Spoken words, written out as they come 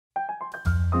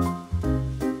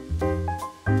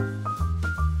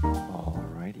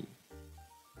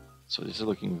So this is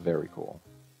looking very cool.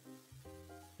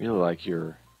 Really like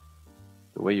the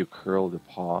way you curl the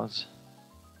paws.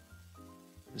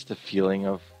 Just the feeling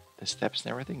of the steps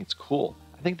and everything. It's cool.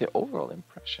 I think the overall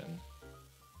impression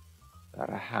that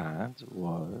I had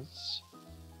was,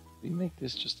 we make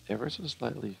this just ever so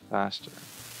slightly faster.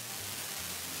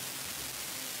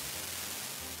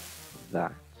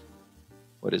 That.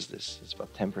 What is this? It's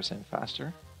about 10%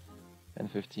 faster.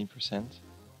 10-15%.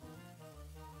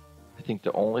 I think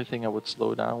the only thing I would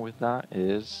slow down with that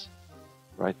is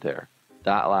right there.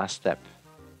 That last step.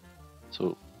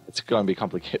 So it's going to be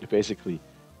complicated. Basically,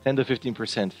 10 to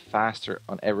 15% faster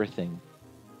on everything.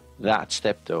 That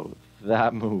step though,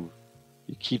 that move,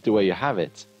 you keep the way you have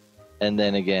it. And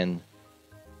then again,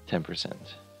 10%.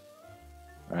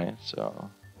 Right?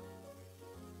 So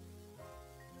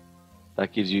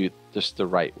that gives you just the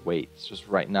right weight. It's just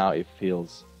right now it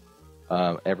feels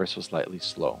ever so slightly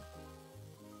slow.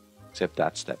 Except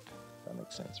that step. That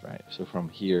makes sense, right? So from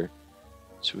here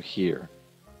to here,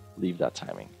 leave that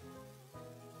timing.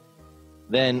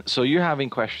 Then, so you're having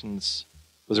questions,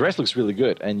 because the rest looks really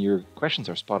good, and your questions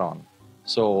are spot on.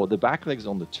 So the back legs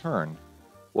on the turn,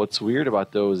 what's weird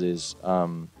about those is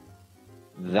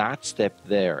that step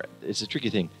there, it's a tricky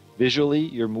thing. Visually,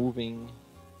 you're moving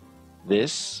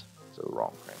this, so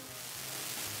wrong frame.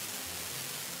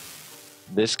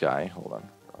 This guy, hold on,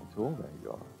 drawing tool, there you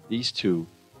go. These two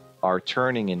are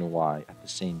turning in Y at the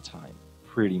same time,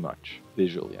 pretty much,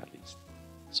 visually at least.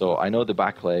 So I know the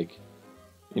back leg,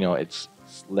 you know, it's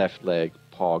left leg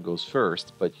paw goes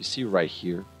first, but you see right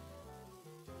here,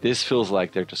 this feels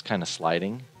like they're just kind of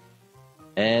sliding,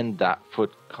 and that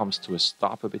foot comes to a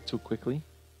stop a bit too quickly.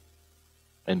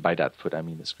 And by that foot, I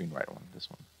mean the screen right one, this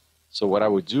one. So what I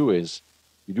would do is,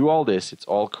 you do all this, it's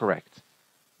all correct.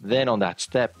 Then on that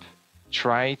step,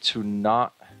 try to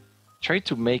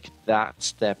make that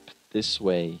step this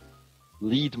way,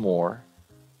 lead more,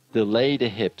 delay the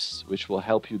hips, which will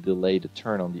help you delay the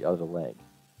turn on the other leg.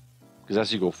 Because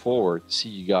as you go forward, see,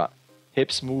 you got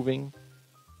hips moving,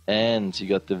 and you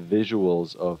got the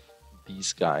visuals of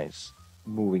these guys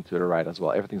moving to the right as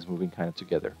well. Everything's moving kind of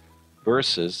together.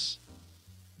 Versus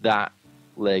that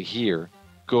leg here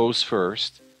goes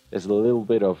first. There's a little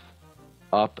bit of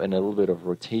up and a little bit of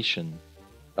rotation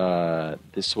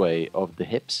this way of the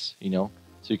hips, you know.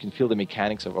 So you can feel the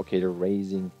mechanics of, okay, they're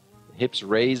raising, the hips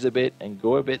raise a bit and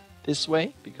go a bit this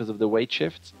way because of the weight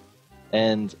shift.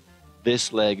 And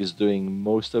this leg is doing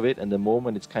most of it, and the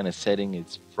moment it's kind of setting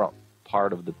its front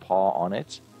part of the paw on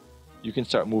it, you can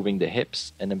start moving the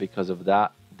hips, and then because of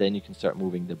that, then you can start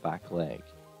moving the back leg.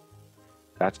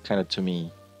 That's kind of, to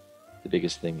me, the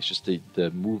biggest thing. It's just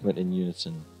the movement in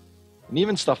unison. And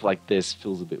even stuff like this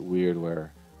feels a bit weird,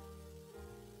 where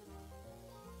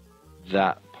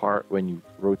that part, when you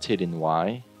rotate in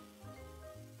Y,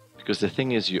 because the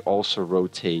thing is, you also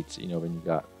rotate, you know, when you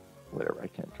got, whatever, I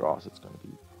can't draw, so it's going to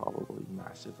be probably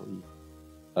massively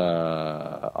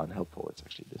unhelpful. It's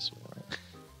actually this one,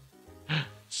 right?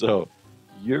 So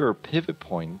your pivot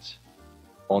point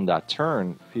on that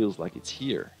turn feels like it's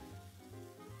here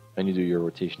when you do your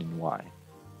rotation in Y.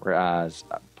 Whereas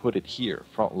put it here,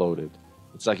 front loaded.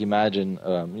 It's like, imagine,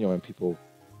 you know, when people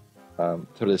throw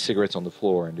the cigarettes on the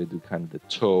floor and they do kind of the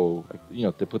toe, like, you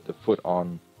know, they put the foot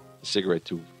on the cigarette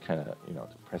to kind of, you know,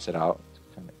 to press it out, to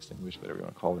kind of extinguish, whatever you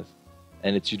want to call this.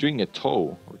 And you're doing a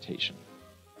toe rotation.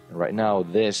 And right now,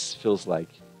 this feels like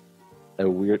a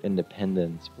weird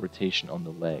independent rotation on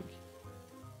the leg.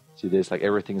 See this, like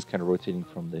everything's kind of rotating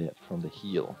from the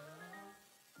heel.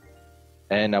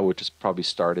 And I would just probably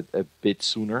start it a bit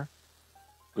sooner,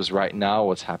 because right now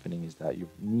what's happening is that your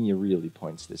knee really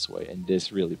points this way, and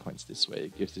this really points this way.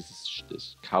 It gives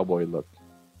this cowboy look.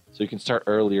 So you can start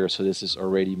earlier, so this is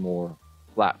already more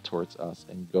flat towards us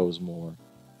and goes more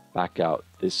back out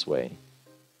this way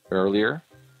earlier.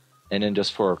 And then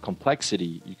just for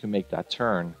complexity, you can make that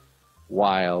turn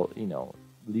while, you know,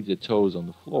 leave the toes on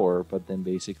the floor, but then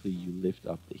basically you lift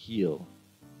up the heel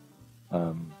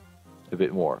a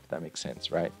bit more, if that makes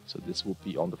sense, right? So this will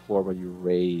be on the floor, but you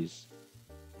raise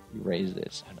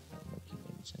this. I don't know if it makes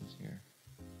any sense here.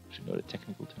 I should know the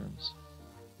technical terms.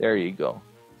 There you go.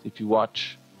 So if you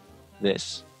watch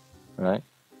this, right?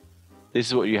 This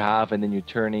is what you have, and then you're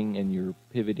turning and you're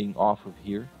pivoting off of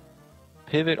here.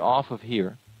 Pivot off of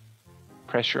here,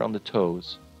 pressure on the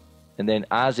toes, and then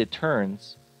as it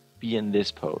turns, be in this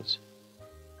pose.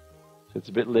 So it's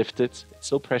a bit lifted, it's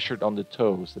still pressured on the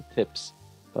toes, the tips,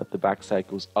 but the backside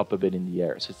goes up a bit in the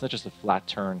air. So it's not just a flat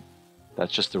turn,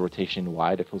 that's just the rotation in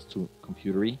Y that feels too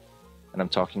computery. And I'm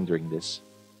talking during this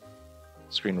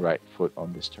screen right foot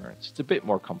on this turn. So it's a bit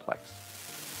more complex.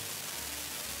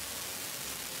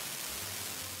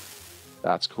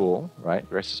 That's cool, right?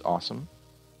 The rest is awesome.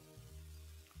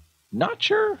 Not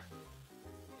sure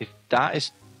if that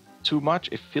is too much.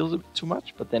 It feels a bit too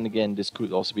much, but then again, this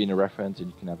could also be in a reference, and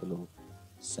you can have a little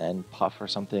sand puff or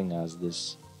something as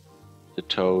this, the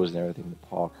toes and everything, the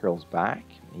paw curls back.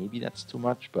 Maybe that's too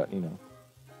much, but you know,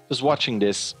 just watching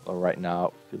this right now,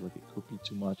 I feel like it could be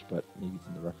too much, but maybe it's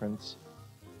in the reference.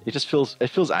 It just feels, it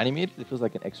feels animated. It feels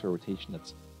like an extra rotation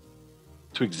that's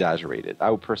too exaggerated. I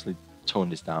would personally tone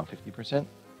this down 50%,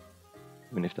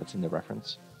 even if that's in the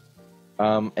reference.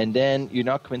 And then you're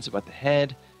not convinced about the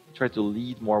head. You try to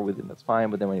lead more with it, that's fine.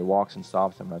 But then when he walks and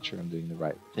stops, I'm not sure I'm doing the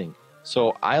right thing.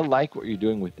 So I like what you're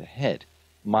doing with the head.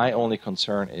 My only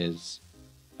concern is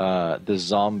the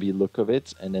zombie look of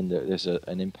it, and then there's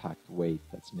an impact weight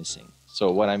that's missing.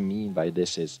 So what I mean by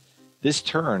this is this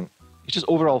turn is just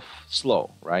overall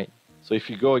slow, right? So if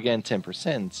you go again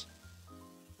 10%,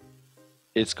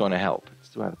 it's going to help. It's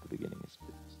too hard at the beginning.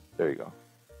 There you go.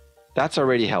 That's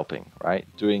already helping, right?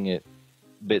 Doing it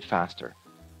a bit faster.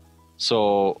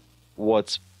 So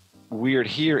what's weird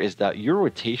here is that your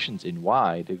rotations in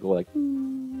Y, they go like,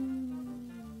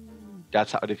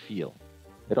 that's how they feel.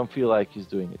 They don't feel like he's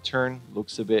doing a turn,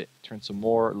 looks a bit, turns some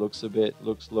more, looks a bit,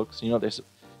 looks. You know, it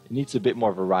needs a bit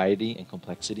more variety and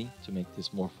complexity to make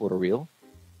this more photoreal.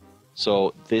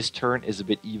 So this turn is a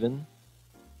bit even.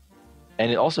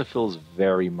 And it also feels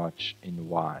very much in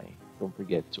Y. Don't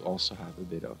forget to also have a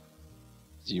bit of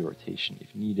Z rotation.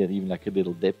 If you need it, even like a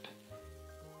little dip.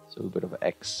 So a little bit of an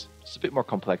X. Just a bit more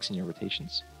complex in your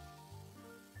rotations.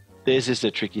 This is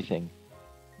the tricky thing.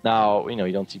 Now, you know,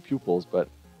 you don't see pupils, but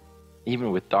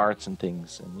even with darts and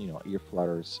things and, you know, ear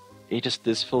flutters,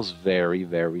 this feels very,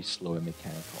 very slow and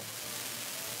mechanical.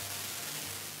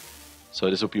 So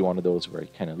this would be one of those where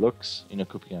it kind of looks, you know,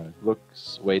 could be kind of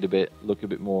looks, wait a bit, look a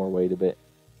bit more, wait a bit.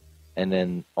 And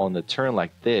then on the turn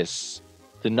like this,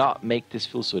 to not make this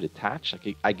feel so detached,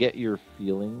 like I get your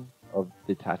feeling of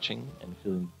detaching and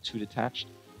feeling too detached.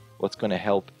 What's going to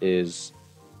help is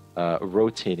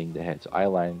rotating the head. So eye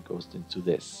line goes into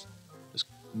this. Just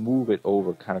move it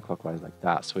over counterclockwise like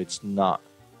that. So it's not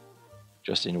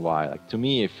just in Y. Like to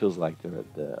me, it feels like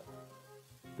the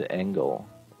angle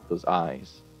of those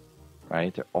eyes,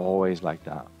 right? They're always like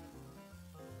that.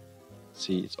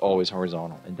 See, it's always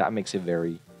horizontal, and that makes it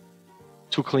very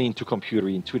too clean, too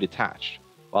computery, and too detached.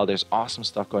 While there's awesome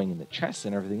stuff going in the chest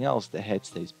and everything else, the head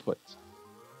stays put.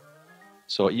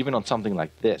 So even on something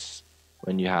like this,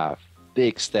 when you have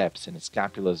big steps and the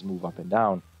scapulas move up and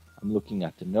down, I'm looking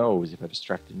at the nose. If I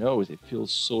distract the nose, it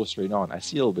feels so straight on. I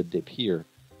see a little bit dip here,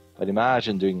 but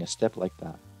imagine doing a step like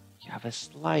that. You have a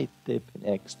slight dip in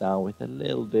X down with a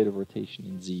little bit of rotation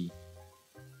in Z.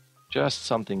 Just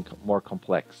something more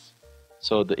complex.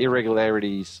 So the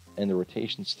irregularities and the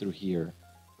rotations through here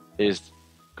is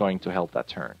going to help that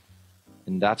turn.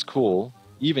 And that's cool.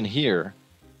 Even here,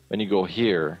 when you go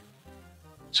here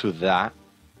to that,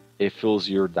 it feels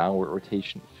your downward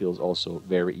rotation feels also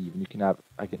very even. You can have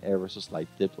like an ever so slight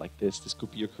dip like this. This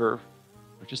could be a curve.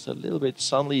 Or just a little bit,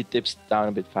 suddenly it dips down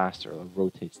a bit faster, or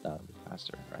rotates down a bit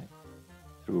faster, right?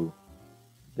 Through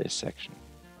this section.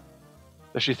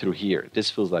 Especially through here.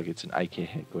 This feels like it's an IK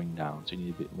head going down, so you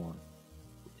need a bit more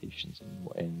rotations and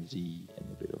more NZ and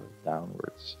a bit of it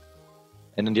downwards.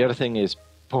 And then the other thing is,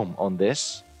 boom, on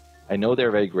this, I know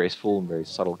they're very graceful and very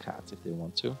subtle cats if they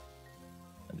want to,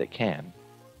 and they can,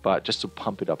 but just to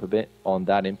pump it up a bit, on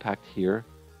that impact here,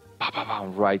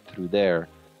 right through there,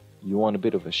 you want a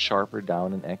bit of a sharper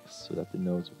down in X so that the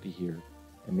nose would be here,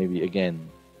 and maybe again,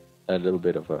 a little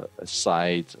bit of a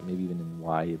side, or maybe even in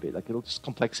Y a bit, like little just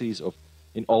complexities of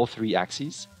in all three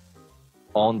axes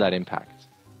on that impact.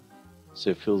 So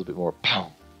it feels a bit more pow.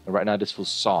 And right now this feels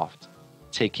soft,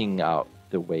 taking out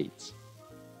the weight.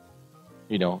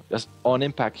 You know, just on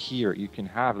impact here, you can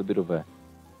have a bit of a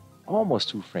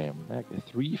almost 2-frame, like a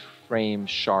 3-frame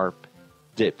sharp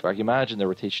dip. Like imagine the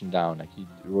rotation down, like you're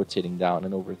rotating down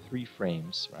and over 3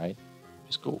 frames, right?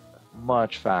 Just go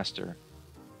much faster,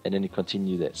 and then you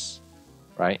continue this,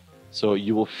 right? So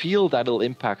you will feel that little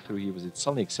impact through here because it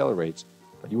suddenly accelerates,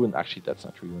 but you wouldn't actually, that's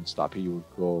not true, you wouldn't stop here, you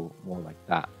would go more like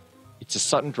that. It's a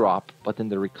sudden drop, but then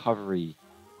the recovery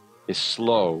is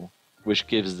slow, which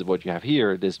gives what you have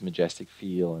here this majestic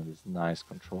feel and this nice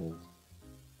controlled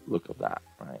look of that,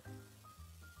 right?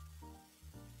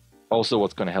 Also,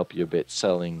 what's going to help you a bit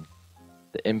selling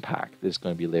the impact is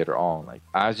going to be later on. Like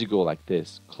as you go like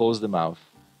this, close the mouth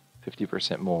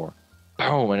 50% more,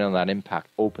 boom, and on that impact,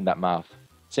 open that mouth.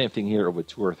 Same thing here with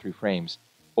 2 or 3 frames.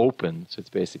 Open, so it's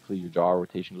basically your jaw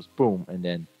rotation goes boom, and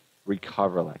then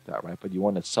recover like that, right? But you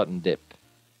want a sudden dip.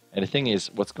 And the thing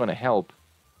is, what's going to help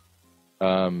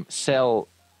sell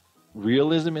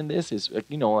realism in this is, like,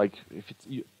 like if it's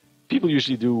people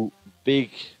usually do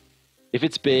big. If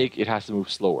it's big, it has to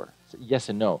move slower. So yes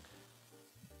and no.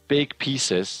 Big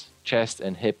pieces, chest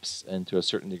and hips, and to a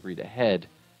certain degree the head,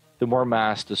 the more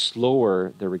mass, the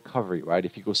slower the recovery, right?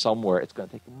 If you go somewhere, it's going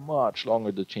to take much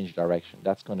longer to change direction.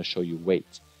 That's going to show you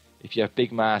weight. If you have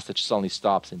big mass that suddenly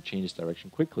stops and changes direction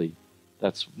quickly,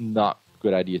 that's not a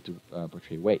good idea to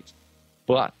portray weight.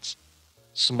 But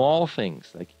small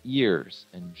things like ears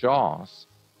and jaws,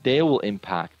 they will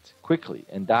impact quickly,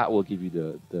 and that will give you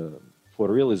the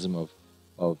photorealism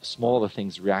of smaller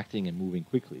things reacting and moving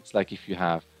quickly. It's like if you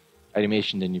have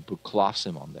animation, then you put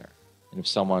colosseum on there. And if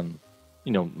someone,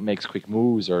 makes quick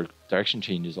moves or direction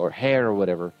changes or hair or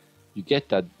whatever, you get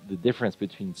the difference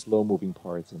between slow moving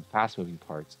parts and fast moving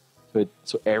parts.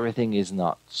 So everything is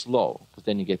not slow, because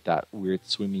then you get that weird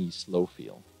swimmy slow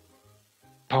feel.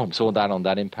 Boom. So on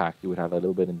that impact, you would have a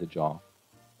little bit in the jaw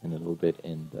and a little bit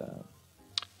in the,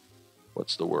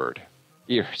 what's the word?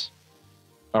 Ears.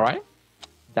 All right.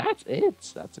 That's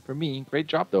it. That's it for me. Great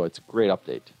job, though. It's a great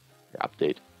update.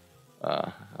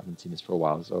 I haven't seen this for a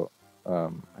while, so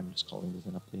I'm just calling this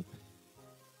an update.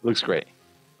 Looks great.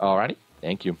 Alrighty.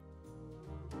 Thank you.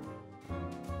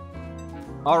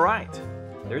 All right.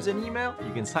 There's an email.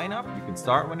 You can sign up. You can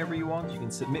start whenever you want. You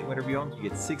can submit whenever you want. You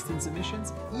get 16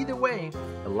 submissions. Either way,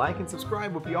 a like and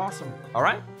subscribe would be awesome. All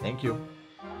right. Thank you.